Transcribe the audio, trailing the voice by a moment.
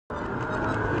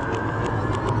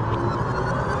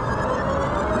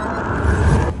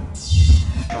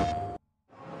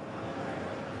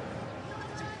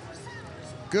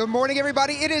Good morning,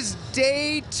 everybody. It is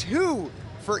day 2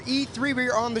 for E3.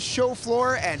 We're on the show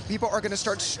floor, and people are going to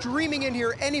start streaming in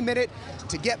here any minute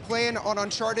to get playing on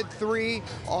Uncharted 3,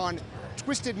 on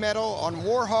Twisted Metal, on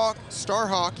Warhawk,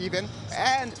 Starhawk even,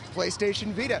 and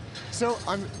PlayStation Vita. So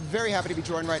I'm very happy to be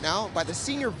joined right now by the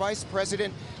Senior Vice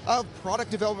President of Product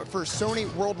Development for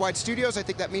Sony Worldwide Studios. I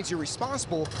think that means you're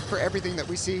responsible for everything that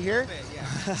we see here.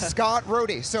 Scott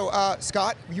Rohde. So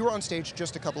Scott, you were on stage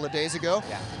just a couple of days ago.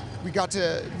 Yeah. We got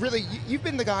to really, you've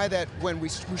been the guy that when we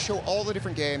show all the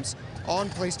different games on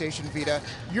PlayStation Vita,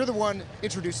 you're the one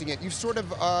introducing it. You've sort of,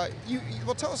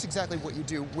 well, tell us exactly what you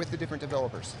do with the different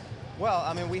developers. Well,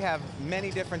 I mean, we have many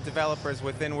different developers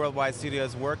within Worldwide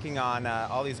Studios working on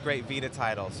all these great Vita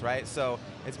titles, right? So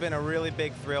it's been a really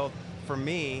big thrill for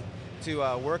me to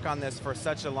work on this for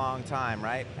such a long time,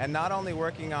 right? And not only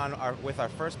working on with our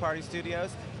first-party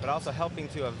studios, but also helping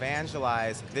to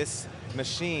evangelize this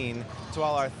machine to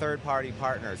all our third-party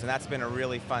partners, and that's been a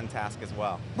really fun task as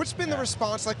well. What's been the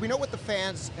response? Like, we know what the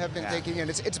fans have been thinking, and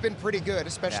it's been pretty good,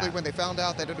 especially when they found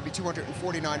out that it would be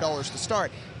 $249 to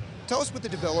start. Tell us what the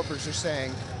developers are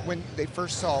saying when they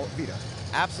first saw Vita.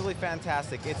 Absolutely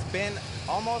fantastic. It's been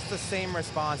almost the same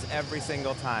response every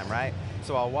single time, right?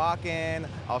 So I'll walk in,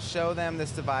 I'll show them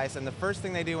this device, and the first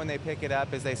thing they do when they pick it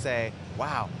up is they say,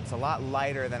 wow, it's a lot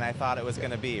lighter than I thought it was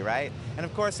going to be, right? And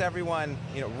of course everyone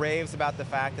raves about the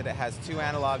fact that it has 2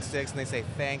 analog sticks, and they say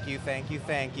thank you, thank you,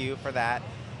 thank you for that.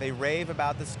 They rave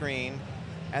about the screen,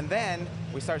 and then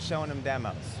we start showing them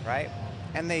demos, right?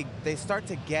 And they start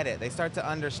to get it. They start to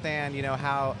understand,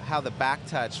 how the back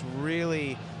touch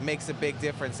really makes a big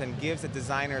difference and gives the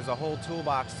designers a whole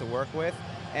toolbox to work with.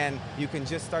 And you can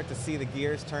just start to see the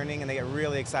gears turning, and they get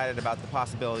really excited about the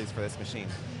possibilities for this machine.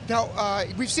 Now,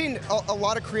 we've seen a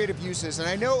lot of creative uses, and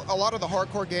I know a lot of the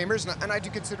hardcore gamers, and I do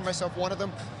consider myself one of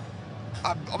them.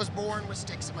 I was born with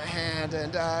sticks in my hand,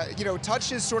 and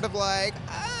touch is sort of like,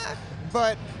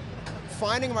 but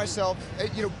finding myself,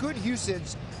 good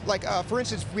usage. Like, for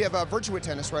instance, we have Virtua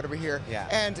Tennis right over here,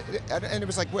 and it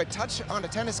was like, what, touch on a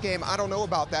tennis game? I don't know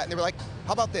about that. And they were like,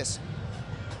 how about this?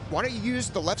 Why don't you use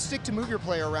the left stick to move your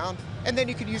player around, and then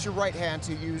you can use your right hand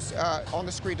to use on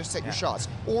the screen to set your shots.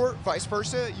 Or vice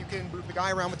versa, you can move the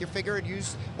guy around with your finger and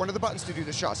use one of the buttons to do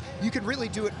the shots. You can really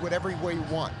do it whatever way you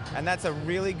want. And that's a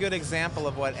really good example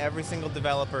of what every single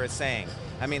developer is saying.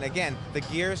 I mean, again, the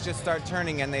gears just start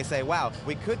turning and they say, wow,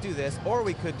 we could do this, or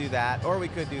we could do that, or we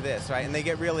could do this, right? And they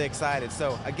get really excited.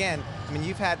 So again, I mean,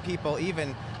 you've had people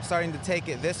even starting to take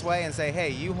it this way and say, hey,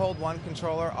 you hold one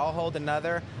controller, I'll hold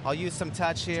another, I'll use some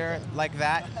touch here, like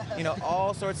that.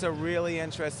 All sorts of really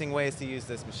interesting ways to use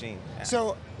this machine.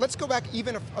 So let's go back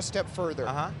even a step further.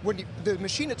 When the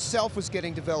machine itself was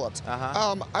getting developed,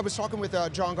 I was talking with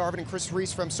John Garvin and Chris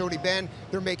Reese from Sony Ben.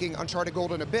 They're making Uncharted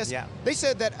Golden Abyss. They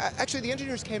said that actually the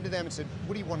engineers came to them and said,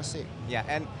 what do you want to see? Yeah,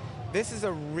 and this is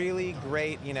a really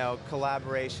great,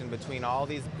 collaboration between all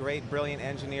these great, brilliant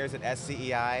engineers at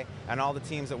SCEI and all the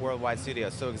teams at Worldwide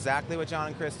Studios. So exactly what John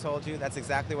and Chris told you, that's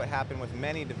exactly what happened with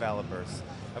many developers.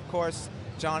 Of course,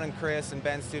 John and Chris and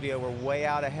Ben's studio were way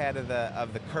out ahead of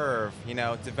the curve,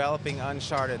 developing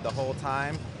Uncharted the whole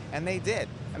time, and they did.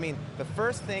 I mean, the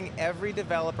first thing every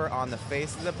developer on the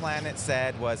face of the planet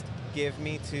said was, give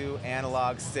me 2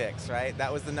 analog sticks, right?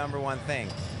 That was the #1 thing.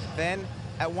 Then,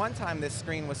 at one time, this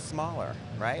screen was smaller,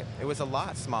 right? It was a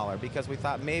lot smaller because we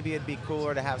thought maybe it'd be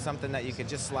cooler to have something that you could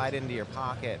just slide into your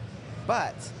pocket.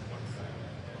 But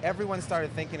everyone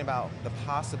started thinking about the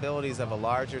possibilities of a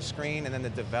larger screen, and then the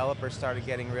developers started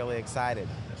getting really excited.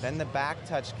 Then the back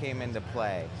touch came into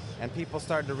play, and people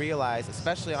started to realize,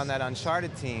 especially on that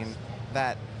Uncharted team,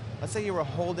 that let's say you were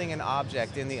holding an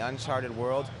object in the Uncharted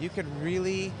world, you could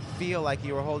really feel like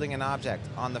you were holding an object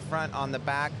on the front, on the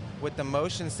back. With the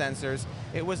motion sensors,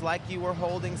 it was like you were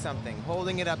holding something,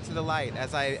 holding it up to the light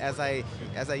as I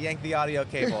yank the audio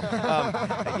cable.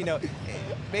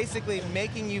 Basically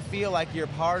making you feel like you're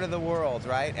part of the world,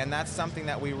 right? And that's something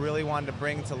that we really wanted to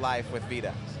bring to life with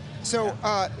Vita. So,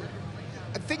 a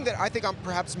thing that I think I'm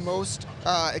perhaps most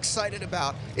excited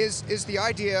about is the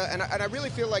idea, and I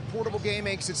really feel like portable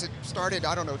gaming, since it started,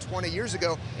 I don't know, 20 years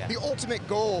ago, the ultimate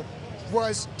goal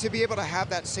was to be able to have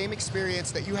that same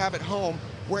experience that you have at home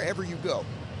wherever you go.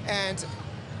 And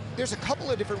there's a couple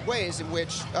of different ways in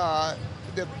which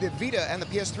the Vita and the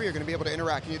PS3 are going to be able to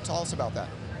interact. Can you tell us about that?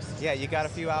 Yeah, you got a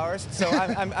few hours? So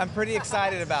I'm pretty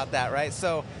excited about that, right?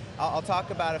 So I'll talk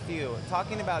about a few.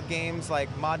 Talking about games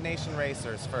like Mod Nation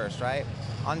Racers first, right?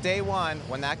 On day 1,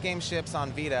 when that game ships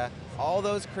on Vita, all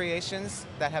those creations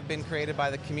that have been created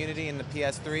by the community in the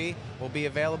PS3 will be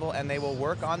available, and they will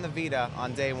work on the Vita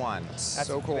on day one. That's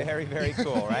so cool. Very, very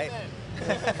cool, right?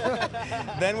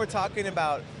 Then we're talking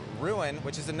about Ruin,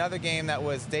 which is another game that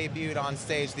was debuted on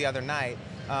stage the other night.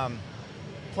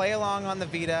 Play along on the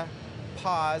Vita,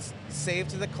 pause, save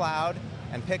to the cloud,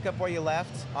 and pick up where you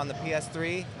left on the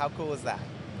PS3. How cool is that?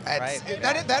 Right?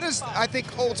 That is, I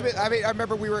think, ultimate. I mean, I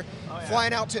remember we were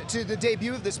flying out to the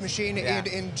debut of this machine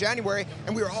in January,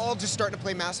 and we were all just starting to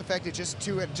play Mass Effect. It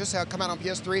just had come out on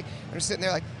PS3, and we're sitting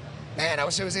there like, man, I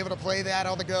wish I was able to play that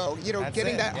on the go. You know,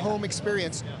 getting that home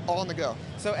experience on the go.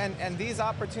 So, and these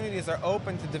opportunities are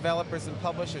open to developers and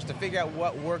publishers to figure out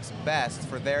what works best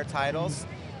for their titles.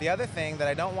 The other thing that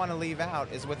I don't want to leave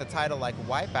out is with a title like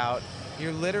Wipeout,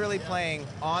 you're literally playing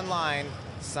online,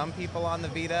 some people on the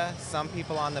Vita, some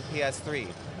people on the PS3.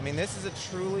 I mean, this is a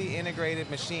truly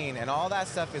integrated machine, and all that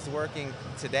stuff is working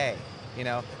today. You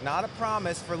know, not a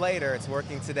promise for later, it's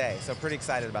working today. So pretty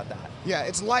excited about that. Yeah,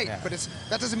 it's light, but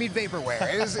that doesn't mean vaporware.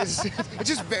 It's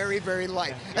just very, very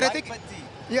light. And light, I think, but deep.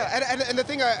 yeah, and the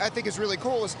thing I think is really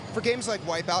cool is for games like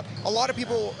Wipeout, a lot of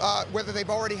people, whether they've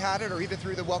already had it or even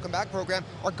through the Welcome Back program,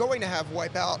 are going to have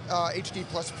Wipeout HD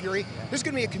plus Fury. There's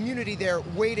going to be a community there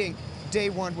waiting day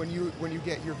one when you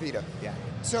get your Vita. Yeah.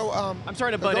 So I'm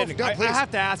sorry to butt in. I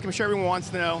have to ask. I'm sure everyone wants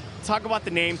to know. Talk about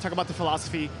the name. Talk about the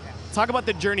philosophy. Talk about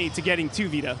the journey to getting to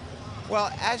Vita.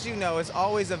 Well, as you know, it's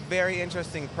always a very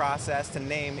interesting process to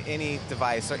name any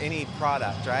device or any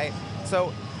product, right?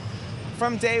 So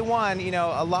from day one, you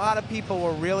know, a lot of people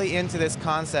were really into this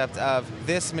concept of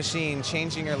this machine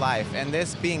changing your life and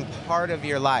this being part of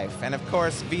your life. And of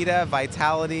course, Vita,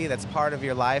 vitality, that's part of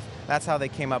your life. That's how they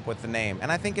came up with the name.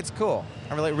 And I think it's cool.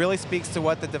 It really speaks to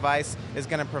what the device is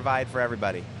going to provide for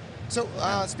everybody. So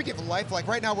speaking of life, like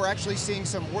right now we're actually seeing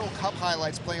some World Cup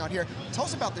highlights playing on here. Tell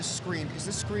us about this screen, because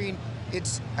this screen,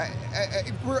 it's,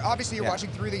 we're obviously you're watching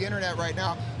through the internet right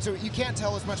now, so you can't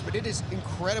tell as much, but it is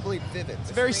incredibly vivid.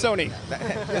 It's very Sony.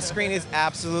 The screen is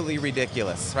absolutely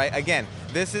ridiculous, right? Again,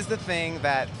 this is the thing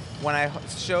that when I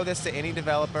show this to any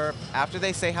developer, after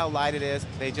they say how light it is,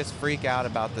 they just freak out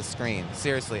about the screen.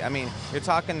 Seriously, I mean, you're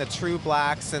talking the true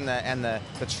blacks and the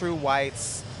true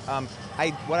whites.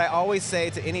 What I always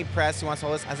say to any press who wants to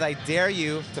hold this is I dare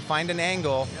you to find an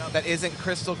angle that isn't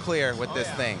crystal clear with this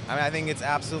thing. I mean, I think it's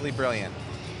absolutely brilliant.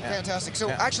 Yeah. Fantastic. So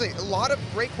actually, a lot of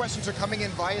great questions are coming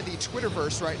in via the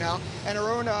Twitterverse right now, and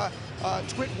our own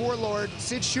Twit warlord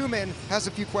Sid Schumann has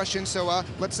a few questions. So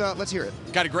let's hear it.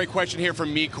 Got a great question here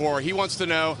from Mikor. He wants to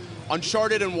know,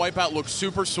 Uncharted and Wipeout look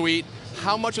super sweet.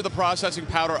 How much of the processing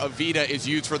power of Vita is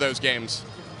used for those games?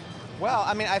 Well,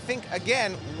 I mean, I think,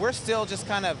 again, we're still just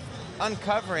kind of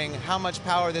uncovering how much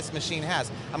power this machine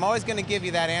has. I'm always going to give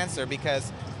you that answer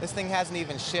because this thing hasn't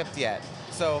even shipped yet.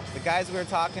 So the guys we were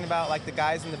talking about, like the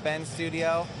guys in the Bend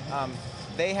studio,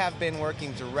 they have been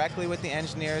working directly with the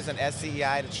engineers at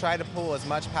SCEI to try to pull as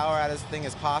much power out of this thing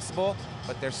as possible,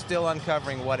 but they're still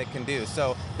uncovering what it can do.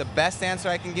 So the best answer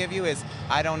I can give you is,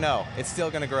 I don't know. It's still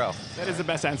going to grow. That is the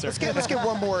best answer. Let's get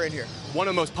one more in here. One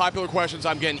of the most popular questions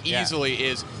I'm getting easily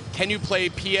is, can you play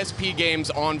PSP games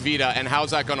on Vita, and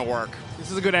how's that going to work?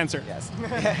 This is a good answer. Yes.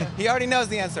 He already knows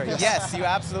the answer. Yes, you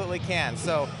absolutely can.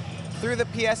 So through the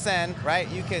PSN, right,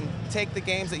 you can take the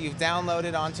games that you've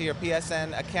downloaded onto your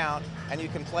PSN account and you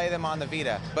can play them on the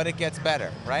Vita, but it gets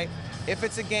better, right? If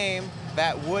it's a game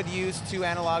that would use 2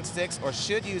 analog sticks or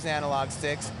should use analog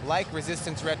sticks, like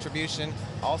Resistance Retribution,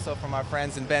 also from our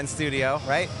friends in Bend Studio,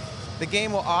 right? The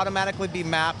game will automatically be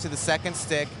mapped to the second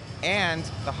stick, and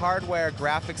the hardware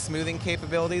graphic smoothing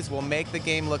capabilities will make the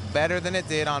game look better than it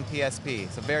did on PSP.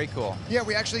 So very cool. Yeah,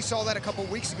 we actually saw that a couple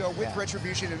weeks ago with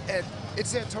Retribution, and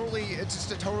it's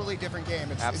just a totally different game.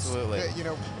 Absolutely. It's, you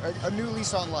know, a new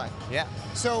lease on life. Yeah.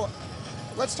 So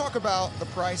let's talk about the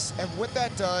price and what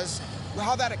that does,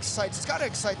 how that excites. It's got to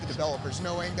excite the developers,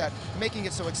 knowing that making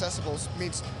it so accessible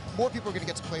means more people are going to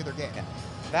get to play their game. Yeah.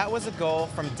 That was a goal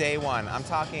from day one. I'm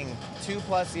talking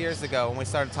 2+ years ago when we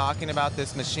started talking about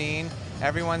this machine.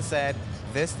 Everyone said,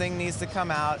 this thing needs to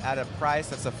come out at a price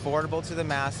that's affordable to the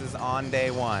masses on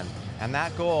day one. And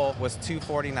that goal was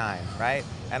 $249, right?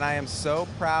 And I am so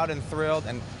proud and thrilled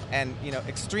and you know,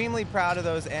 extremely proud of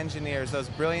those engineers, those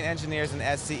brilliant engineers in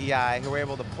SCEI who were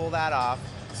able to pull that off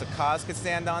so Kaz could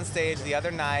stand on stage the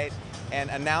other night and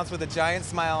announce with a giant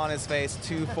smile on his face,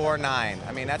 $249.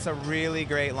 I mean, that's a really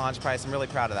great launch price. I'm really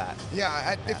proud of that.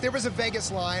 Yeah, if there was a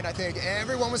Vegas line, I think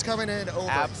everyone was coming in over.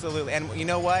 Absolutely, and you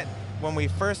know what? When we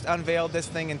first unveiled this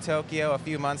thing in Tokyo a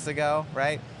few months ago,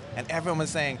 right? And everyone was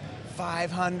saying,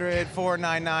 $500,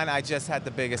 $499. I just had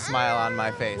the biggest smile on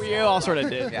my face. We all sort of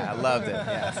did. Yeah, I loved it.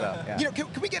 Yeah, so yeah. You know,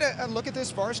 can we get a look at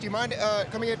this, Forrest? Do you mind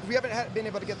coming in? We haven't been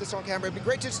able to get this on camera. It'd be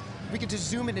great we could just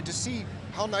zoom in and just see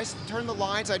how nice. Turn the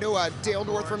lines. I know Dale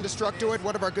North from Destructoid,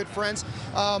 one of our good friends.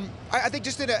 I think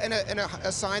just in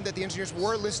a sign that the engineers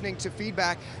were listening to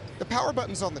feedback, the power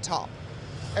button's on the top.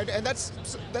 And that's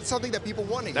something that people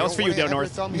wanted. That was for you, Dale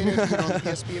North. Thumb hit it, on the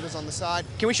PSP, it was on the side.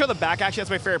 Can we show the back, actually? That's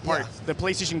my favorite part. Yeah. The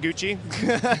PlayStation Gucci.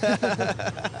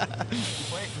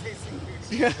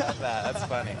 That's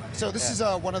funny. So this is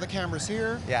one of the cameras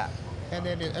here. Yeah. And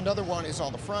then another one is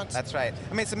on the front. That's right.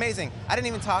 I mean, it's amazing. I didn't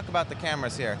even talk about the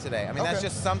cameras here today. I mean, that's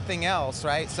just something else,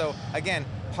 right? So again,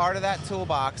 part of that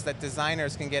toolbox that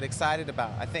designers can get excited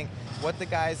about. I think what the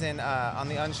guys on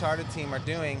the Uncharted team are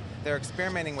doing, they're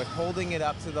experimenting with holding it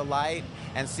up to the light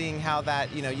and seeing how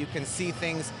that, you can see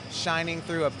things shining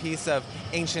through a piece of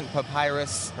ancient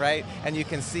papyrus, right? And you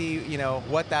can see,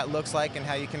 what that looks like and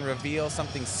how you can reveal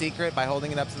something secret by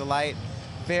holding it up to the light.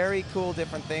 Very cool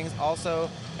different things. Also,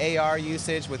 AR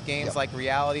usage with games like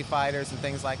Reality Fighters and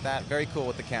things like that. Very cool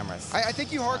with the cameras. I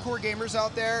think you hardcore gamers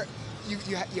out there,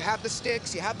 you have the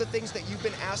sticks, you have the things that you've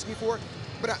been asking for,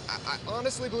 but I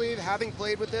honestly believe, having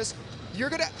played with this, you're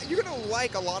gonna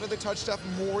like a lot of the touch stuff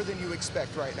more than you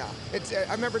expect right now.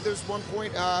 I remember there was one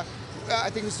point, I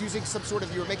think it was using some sort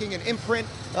of, you were making an imprint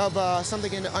of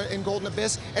something in Golden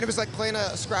Abyss, and it was like playing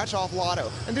a scratch-off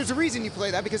lotto. And there's a reason you play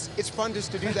that, because it's fun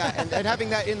just to do that, and having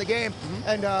that in the game,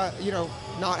 and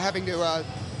not having to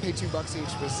pay $2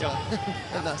 each was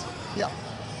nice. Yeah.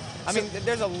 I mean,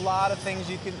 there's a lot of things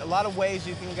a lot of ways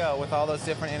you can go with all those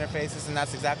different interfaces, and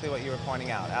that's exactly what you were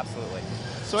pointing out. Absolutely.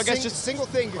 So I guess just single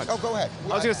thing. Oh, go ahead.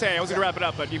 I was going to say, I was going to wrap it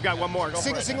up, but you've got one more. Go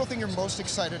for it. Single thing you're most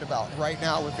excited about right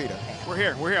now with Vita. We're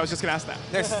here. I was just going to ask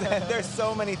that. There's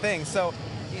so many things. So,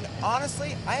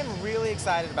 honestly, I am really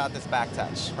excited about this back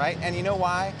touch, right? And you know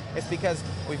why? It's because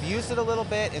we've used it a little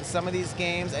bit in some of these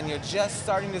games, and you're just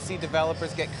starting to see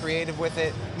developers get creative with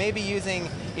it. Maybe using,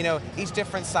 each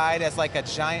different side as like a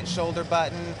giant shoulder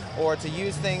button, or to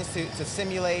use things to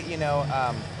simulate,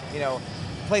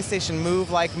 PlayStation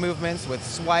Move-like movements with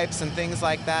swipes and things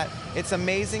like that. It's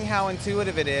amazing how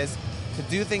intuitive it is to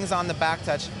do things on the back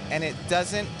touch, and it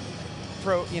doesn't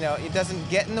it doesn't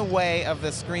get in the way of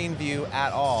the screen view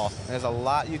at all. And there's a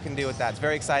lot you can do with that. It's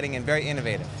very exciting and very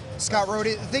innovative. Scott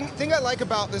Rohde, the thing I like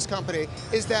about this company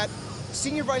is that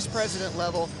senior vice president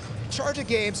level, in charge of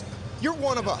games, you're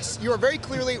one of us. You are very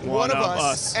clearly one of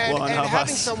us. And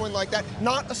having someone like that,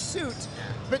 not a suit,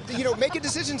 but making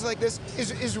decisions like this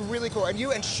is really cool. And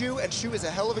you and Shu is a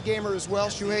hell of a gamer as well,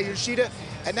 Shuhei Yoshida,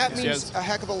 and that means a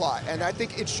heck of a lot. And I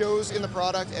think it shows in the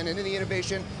product and in the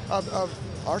innovation of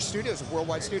our studios, of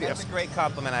Worldwide Studios. That's a great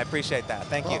compliment. I appreciate that.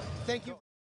 Thank you. Thank you.